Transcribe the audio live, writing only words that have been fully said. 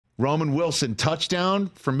Roman Wilson,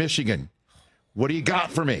 touchdown for Michigan. What do you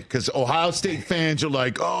got for me? Because Ohio State fans are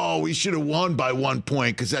like, oh, we should have won by 1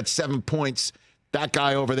 point because that's 7 points. That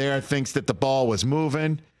guy over there thinks that the ball was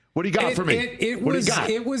moving. What do you got for me?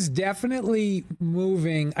 It was definitely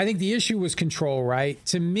moving. I think the issue was control, right?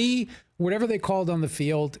 To me, whatever they called on the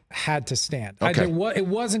field had to stand. Okay. It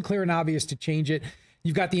wasn't clear and obvious to change it.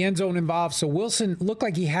 You've got the end zone involved. So Wilson looked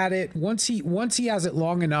like he had it. Once he has it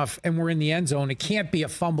long enough and we're in the end zone, it can't be a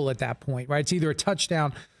fumble at that point, right? It's either a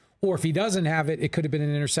touchdown or if he doesn't have it, it could have been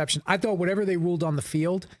an interception. I thought whatever they ruled on the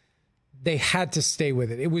field, they had to stay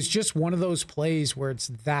with it. It was just one of those plays where it's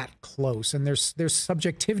that close, and there's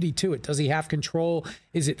subjectivity to it. Does he have control?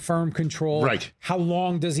 Is it firm control? Right. How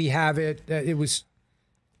long does he have it? It was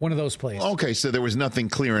one of those plays. Okay, so there was nothing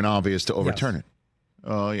clear and obvious to overturn it.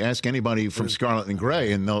 You ask anybody from Scarlet and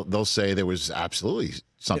Gray, and they'll say there was absolutely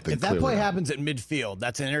something. If that play happens at midfield,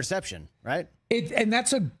 that's an interception, right? And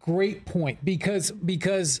that's a great point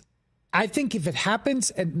because I think if it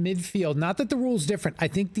happens at midfield, not that the rule's different, I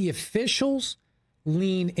think the officials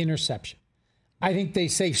lean interception. I think they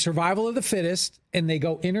say survival of the fittest, and they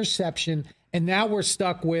go interception, and now we're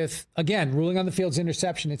stuck with, again, ruling on the field's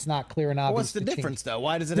interception. It's not clear and obvious. What's the difference, though?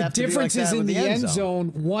 Why does it have to be like that? The difference is in the end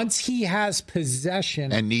zone. Once he has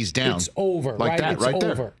possession and knees down, it's over. Like right? that, it's right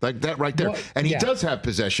over. there, like that, right there. And he does have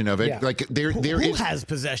possession of it. Yeah. Like there Who is. has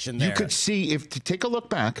possession there? You could see take a look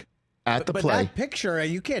back at the but play. That picture,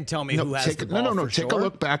 you can't tell me who has the ball. No. Take a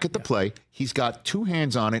look back at the play. He's got two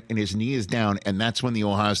hands on it, and his knee is down, and that's when the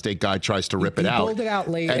Ohio State guy tries to rip it out. He pulled it out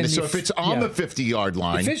late. And so if it's on the 50-yard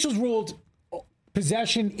line. The officials ruled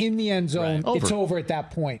possession in the end zone. Right. It's over at that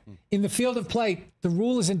point. In the field of play, the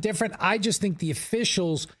rule isn't different. I just think the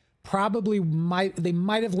officials probably might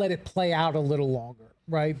have let it play out a little longer,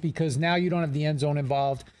 right? Because now you don't have the end zone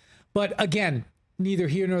involved. But again, neither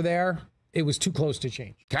here nor there. It was too close to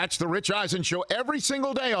change. Catch the Rich Eisen Show every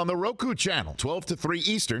single day on the Roku channel, 12 to 3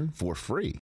 Eastern, for free.